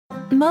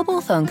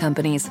Mobile phone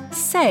companies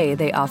say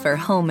they offer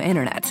home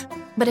internet.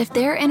 But if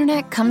their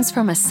internet comes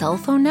from a cell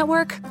phone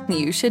network,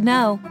 you should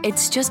know.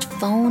 It's just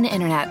phone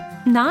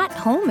internet, not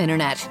home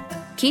internet.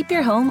 Keep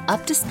your home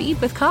up to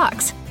speed with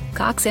Cox.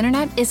 Cox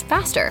internet is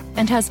faster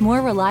and has more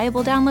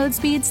reliable download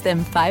speeds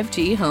than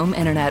 5G home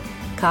internet.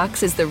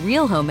 Cox is the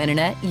real home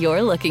internet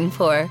you're looking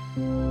for.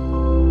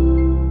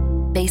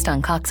 Based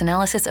on Cox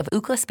analysis of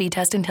Ookla speed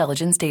test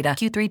intelligence data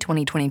Q3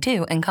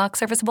 2022 and Cox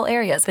serviceable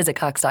areas, visit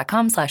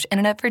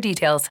cox.com/internet for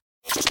details.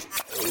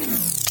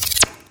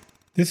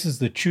 This is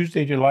the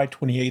Tuesday, July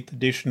 28th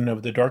edition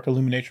of the Dark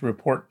Illumination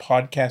Report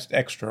Podcast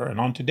Extra, and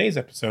on today's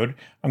episode,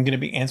 I'm going to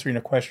be answering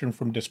a question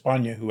from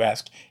Despania, who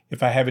asked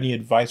if I have any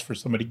advice for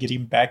somebody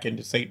getting back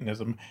into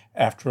Satanism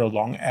after a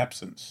long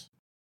absence.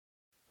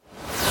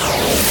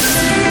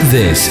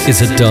 This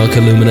is a Dark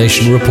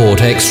Illumination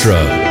Report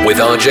Extra with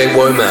RJ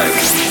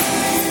Womack.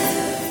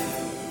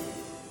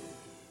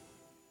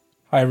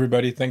 Hi,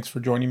 everybody. Thanks for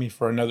joining me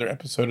for another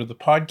episode of the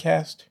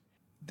podcast.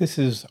 This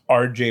is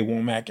RJ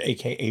Womack,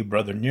 a.k.a.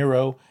 Brother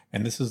Nero,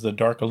 and this is the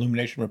Dark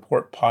Illumination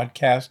Report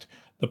podcast,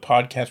 the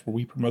podcast where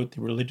we promote the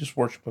religious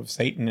worship of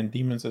Satan and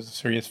demons as a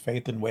serious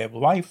faith and way of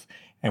life,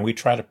 and we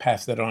try to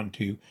pass that on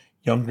to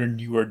younger,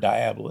 newer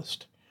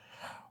diabolists.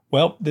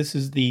 Well, this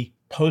is the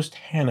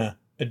post-Hannah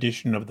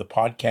edition of the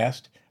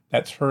podcast.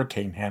 That's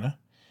Hurricane Hannah.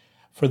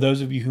 For those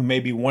of you who may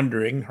be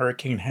wondering,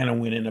 Hurricane Hannah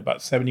went in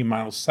about 70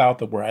 miles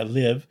south of where I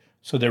live,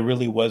 so there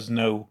really was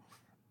no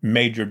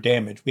major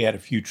damage. We had a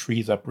few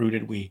trees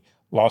uprooted, we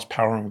lost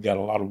power, and we got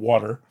a lot of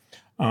water.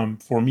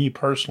 For me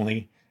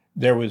personally,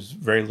 there was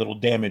very little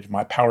damage.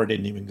 My power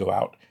didn't even go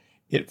out.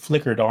 It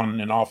flickered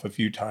on and off a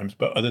few times,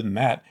 but other than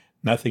that,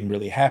 nothing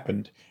really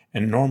happened.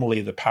 And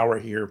normally the power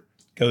here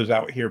goes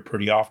out here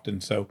pretty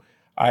often, so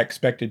I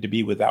expected to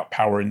be without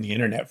power in the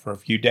internet for a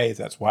few days.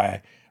 That's why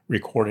I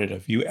recorded a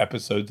few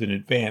episodes in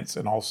advance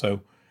and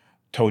also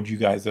told you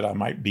guys that I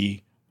might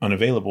be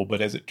unavailable.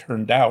 But as it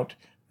turned out,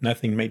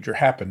 nothing major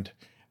happened.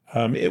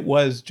 It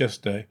was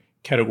just a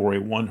Category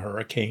 1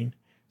 hurricane,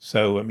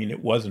 so I mean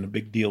it wasn't a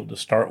big deal to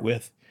start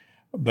with,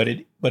 but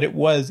it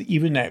was,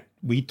 even that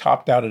we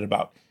topped out at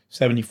about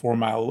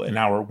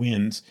 74-mile-an-hour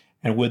winds,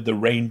 and with the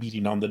rain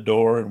beating on the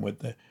door and with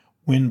the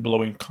wind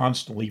blowing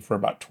constantly for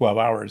about 12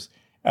 hours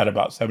at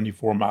about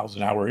 74 miles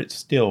an hour, it's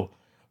still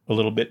a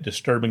little bit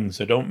disturbing.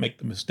 So don't make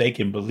the mistake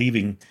in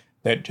believing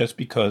that just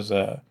because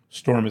a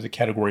storm is a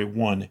Category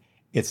 1,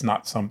 it's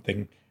not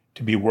something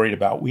to be worried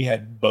about. We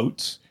had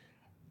boats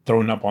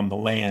thrown up on the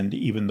land,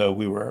 even though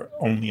we were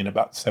only in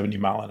about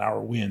 70-mile-an-hour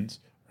winds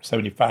or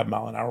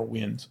 75-mile-an-hour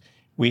winds.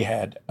 We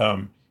had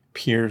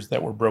piers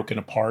that were broken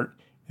apart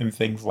and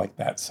things like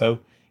that.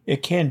 So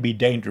it can be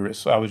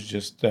dangerous. I was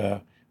just,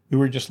 we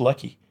were just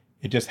lucky.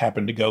 It just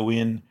happened to go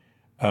in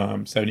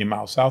 70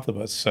 miles south of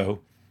us,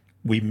 so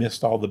we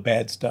missed all the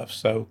bad stuff.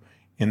 So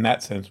in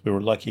that sense, we were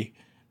lucky.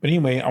 But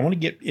anyway, I want to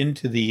get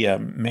into the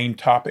main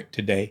topic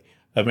today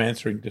of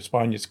answering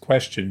Despania's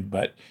question.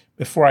 But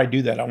before I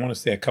do that, I want to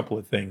say a couple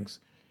of things.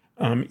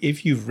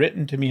 If you've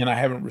written to me and I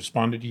haven't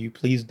responded to you,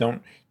 please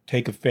don't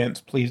take offense.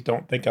 Please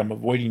don't think I'm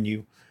avoiding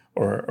you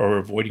or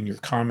avoiding your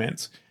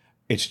comments.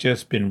 It's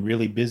just been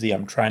really busy.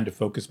 I'm trying to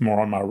focus more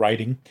on my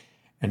writing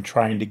and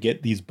trying to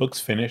get these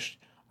books finished.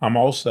 I'm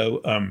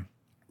also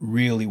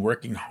really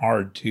working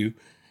hard to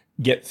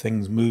get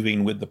things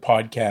moving with the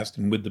podcast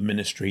and with the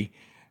ministry.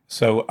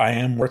 So I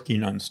am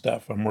working on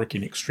stuff. I'm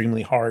working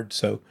extremely hard.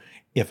 So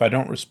if I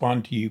don't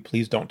respond to you,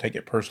 please don't take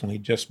it personally.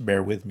 Just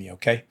bear with me,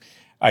 okay?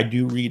 I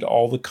do read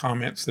all the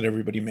comments that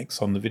everybody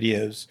makes on the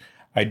videos.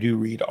 I do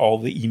read all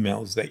the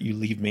emails that you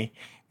leave me.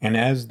 And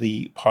as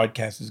the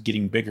podcast is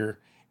getting bigger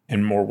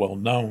and more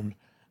well-known,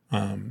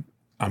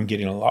 I'm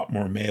getting a lot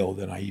more mail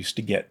than I used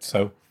to get.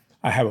 So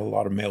I have a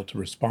lot of mail to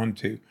respond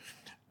to.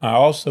 I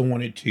also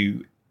wanted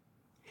to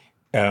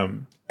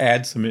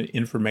add some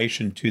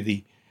information to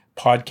the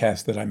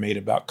podcast that I made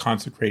about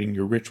consecrating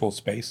your ritual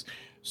space.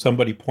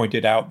 Somebody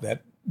pointed out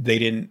that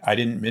I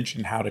didn't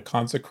mention how to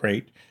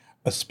consecrate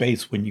a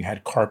space when you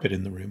had carpet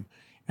in the room,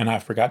 and I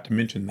forgot to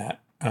mention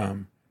that.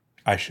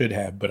 I should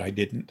have, but I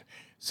didn't.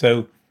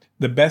 So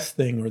the best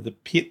thing, or the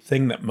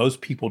thing that most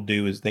people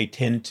do, is they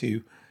tend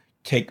to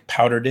take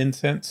powdered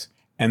incense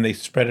and they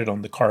spread it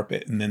on the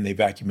carpet and then they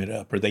vacuum it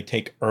up, or they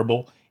take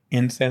herbal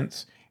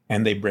incense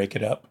and they break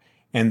it up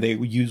and they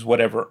use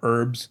whatever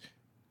herbs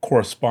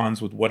corresponds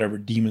with whatever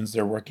demons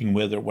they're working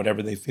with or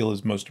whatever they feel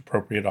is most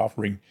appropriate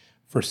offering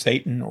for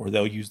Satan, or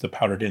they'll use the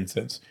powdered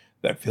incense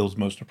that feels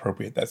most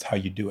appropriate. That's how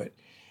you do it.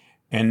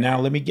 And now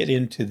let me get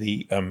into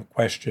the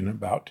question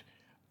about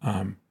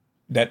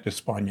that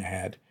Despania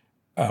had,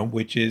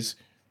 which is,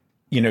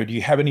 do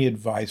you have any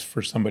advice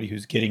for somebody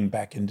who's getting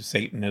back into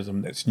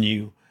Satanism that's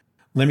new?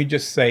 Let me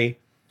just say,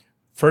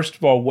 first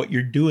of all, what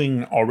you're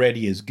doing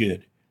already is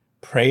good.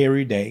 Pray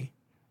every day,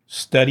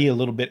 study a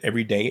little bit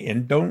every day,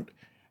 and don't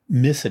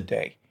miss a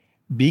day.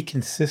 Be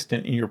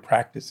consistent in your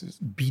practices.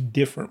 Be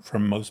different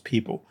from most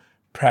people.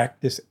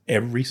 Practice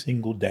every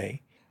single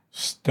day.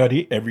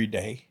 Study every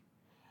day.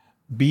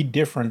 Be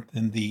different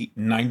than the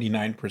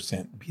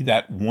 99%. Be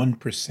that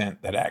 1%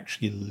 that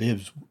actually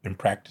lives and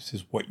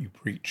practices what you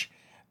preach.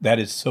 That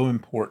is so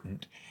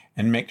important.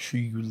 And make sure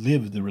you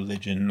live the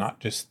religion, not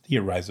just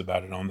theorize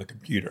about it on the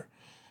computer.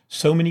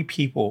 So many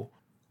people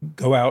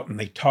go out and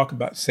they talk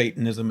about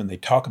Satanism and they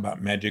talk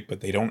about magic,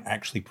 but they don't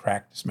actually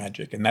practice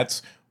magic. And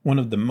that's one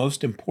of the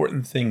most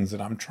important things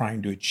that I'm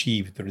trying to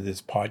achieve through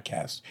this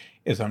podcast,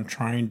 is I'm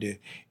trying to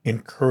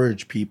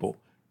encourage people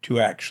to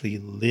actually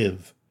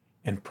live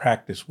and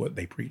practice what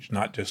they preach,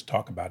 not just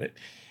talk about it.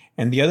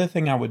 And the other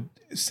thing I would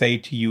say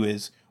to you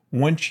is,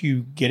 once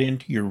you get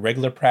into your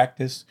regular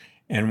practice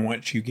and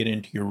once you get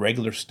into your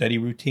regular study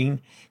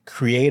routine,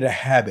 create a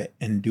habit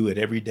and do it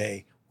every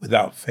day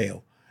without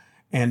fail.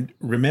 And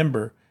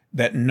remember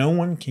that no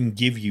one can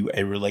give you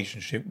a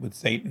relationship with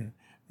Satan.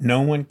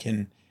 No one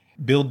can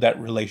build that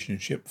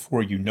relationship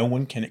for you. No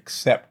one can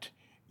accept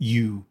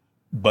you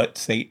but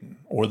Satan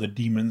or the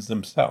demons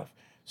themselves.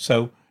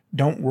 So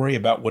don't worry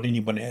about what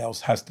anyone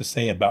else has to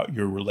say about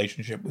your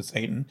relationship with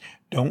Satan.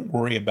 Don't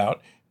worry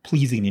about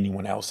pleasing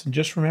anyone else. And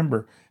just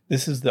remember,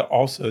 this is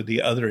also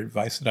the other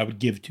advice that I would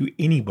give to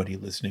anybody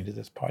listening to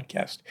this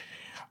podcast.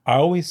 I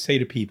always say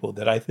to people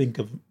that I think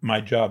of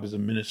my job as a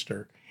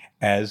minister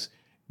as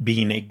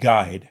being a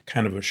guide,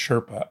 kind of a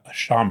Sherpa, a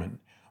shaman,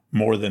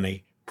 more than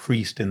a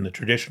priest in the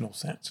traditional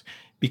sense.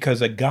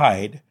 Because a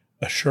guide,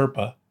 a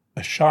Sherpa,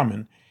 a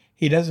shaman,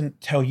 he doesn't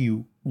tell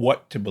you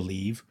what to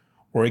believe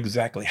or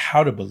exactly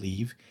how to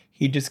believe.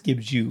 He just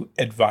gives you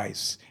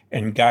advice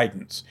and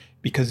guidance,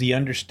 because he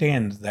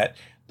understands that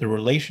the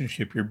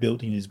relationship you're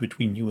building is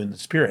between you and the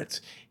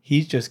spirits.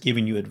 He's just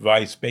giving you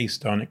advice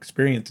based on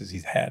experiences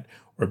he's had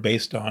or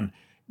based on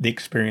the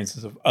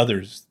experiences of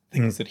others,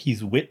 things that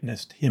he's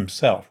witnessed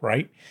himself,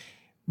 right?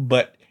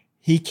 But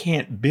he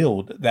can't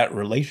build that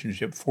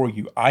relationship for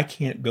you. I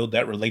can't build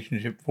that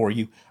relationship for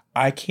you.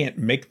 I can't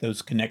make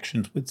those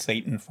connections with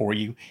Satan for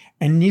you,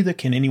 and neither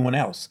can anyone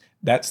else.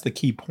 That's the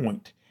key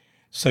point.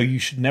 So you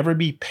should never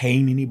be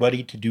paying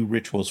anybody to do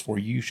rituals for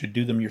you. You should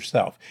do them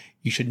yourself.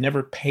 You should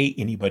never pay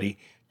anybody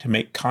to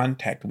make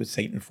contact with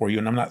Satan for you.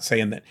 And I'm not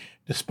saying that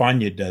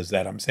Despaigne does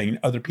that. I'm saying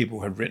other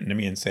people have written to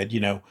me and said,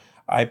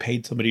 I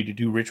paid somebody to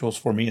do rituals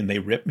for me and they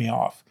ripped me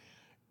off.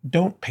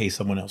 Don't pay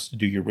someone else to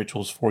do your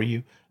rituals for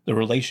you. The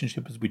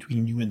relationship is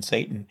between you and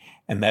Satan,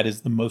 and that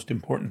is the most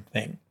important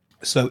thing.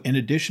 So in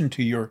addition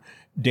to your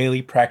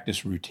daily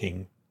practice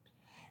routine,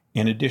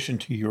 in addition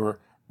to your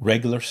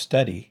regular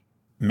study,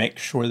 make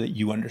sure that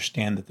you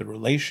understand that the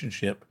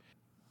relationship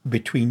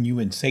between you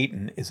and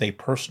Satan is a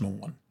personal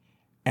one,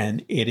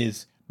 and it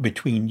is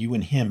between you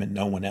and him and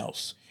no one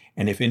else.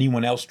 And if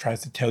anyone else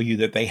tries to tell you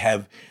that they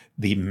have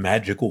the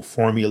magical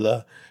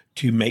formula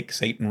to make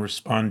Satan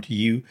respond to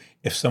you,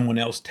 if someone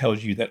else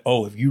tells you that,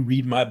 if you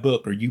read my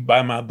book or you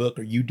buy my book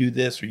or you do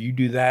this or you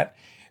do that,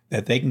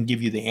 that they can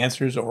give you the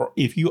answers, or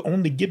if you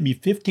only give me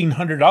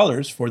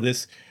 $1,500 for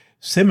this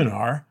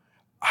seminar,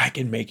 I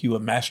can make you a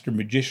master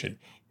magician.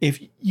 If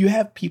you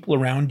have people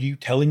around you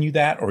telling you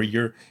that, or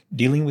you're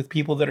dealing with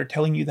people that are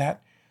telling you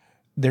that,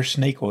 they're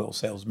snake oil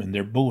salesmen,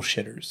 they're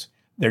bullshitters,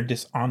 they're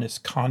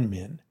dishonest con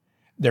men,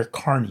 they're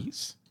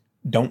carnies.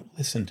 Don't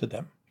listen to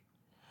them.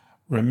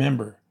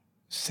 Remember,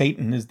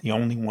 Satan is the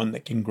only one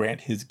that can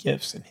grant his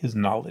gifts and his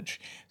knowledge.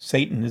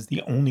 Satan is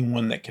the only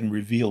one that can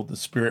reveal the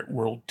spirit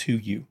world to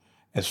you,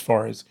 as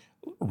far as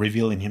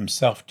revealing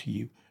himself to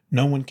you.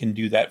 No one can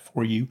do that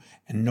for you,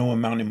 and no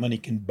amount of money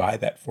can buy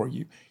that for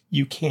you.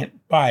 You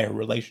can't buy a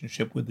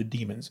relationship with the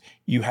demons.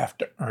 You have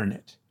to earn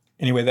it.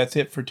 Anyway, that's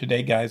it for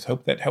today, guys.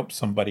 Hope that helps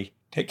somebody.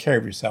 Take care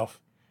of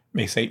yourself.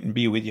 May Satan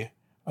be with you.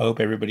 I hope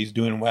everybody's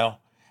doing well.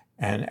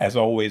 And as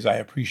always, I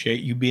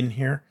appreciate you being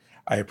here.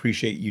 I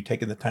appreciate you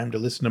taking the time to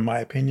listen to my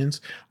opinions.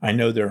 I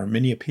know there are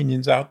many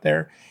opinions out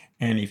there.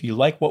 And if you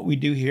like what we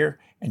do here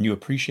and you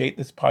appreciate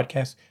this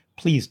podcast,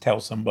 please tell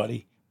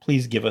somebody.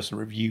 Please give us a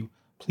review.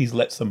 Please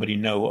let somebody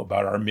know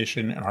about our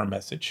mission and our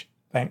message.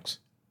 Thanks.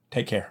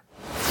 Take care.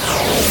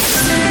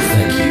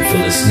 Thank you for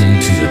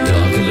listening to the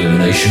Dark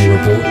Illumination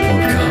Report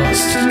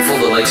podcast. For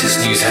the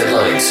latest news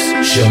headlines,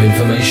 show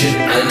information,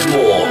 and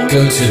more,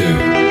 go to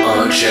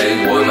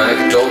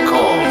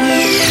rjwomack.com.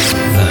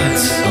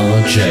 That's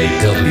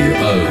rjwomack.com.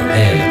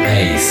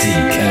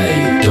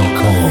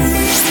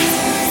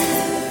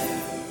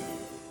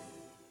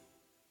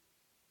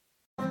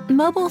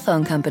 Mobile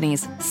phone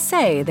companies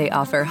say they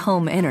offer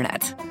home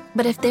internet.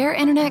 But if their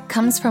internet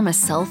comes from a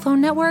cell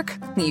phone network,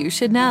 you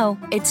should know.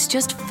 It's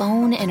just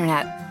phone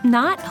internet,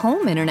 not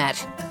home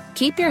internet.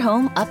 Keep your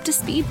home up to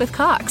speed with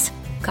Cox.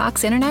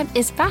 Cox internet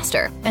is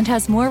faster and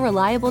has more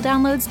reliable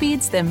download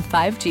speeds than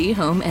 5G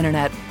home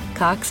internet.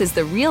 Cox is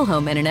the real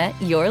home internet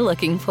you're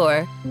looking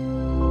for.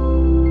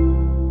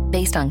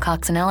 Based on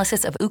Cox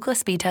analysis of Ookla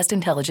speed test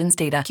intelligence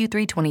data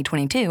Q3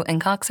 2022 and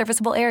Cox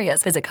serviceable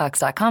areas, visit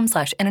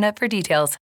cox.com/internet for details.